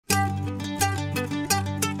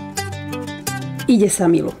Ide sa,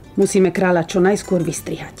 Milu. Musíme kráľa čo najskôr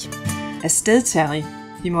vystrihať. Afsted, Terry.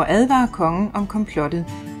 Vi må advare kongen om komplottet.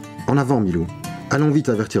 En avant, Milou. Allons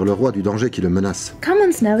vite avertir le roi du danger qui le menace. Come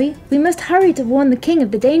on, Snowy. We must hurry to warn the king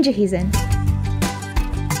of the danger he's in.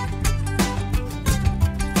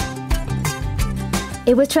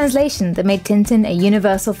 It was translation that made Tintin a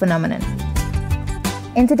universal phenomenon.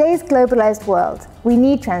 In today's globalized world, we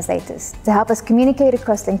need translators to help us communicate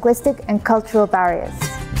across linguistic and cultural barriers.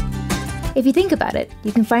 If you think about it,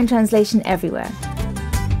 you can find translation everywhere.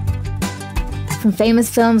 From famous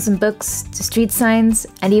films and books to street signs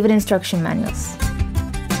and even instruction manuals.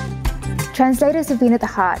 Translators have been at the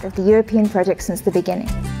heart of the European project since the beginning.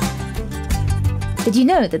 Did you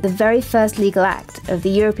know that the very first legal act of the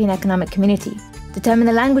European Economic Community determined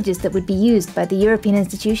the languages that would be used by the European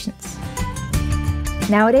institutions?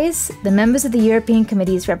 Nowadays, the members of the European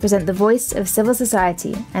committees represent the voice of civil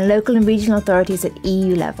society and local and regional authorities at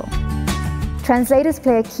EU level. Translators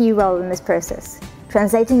play a key role in this process,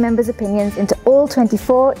 translating members' opinions into all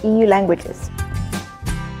 24 EU languages.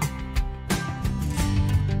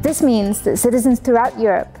 This means that citizens throughout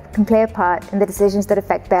Europe can play a part in the decisions that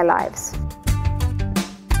affect their lives.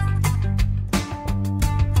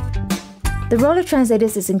 The role of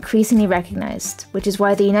translators is increasingly recognized, which is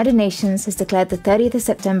why the United Nations has declared the 30th of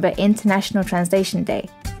September International Translation Day,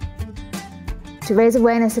 to raise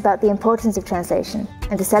awareness about the importance of translation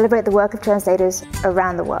and to celebrate the work of translators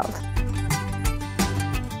around the world.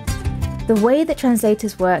 The way that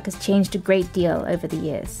translators work has changed a great deal over the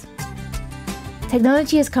years.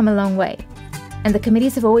 Technology has come a long way, and the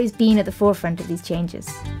committees have always been at the forefront of these changes.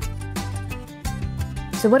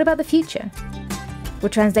 So what about the future? Will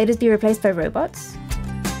translators be replaced by robots?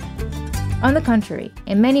 On the contrary,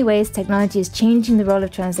 in many ways, technology is changing the role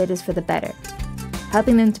of translators for the better,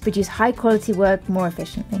 helping them to produce high-quality work more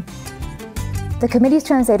efficiently. The committee's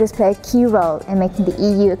translators play a key role in making the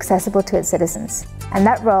EU accessible to its citizens, and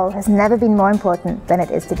that role has never been more important than it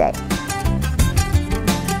is today.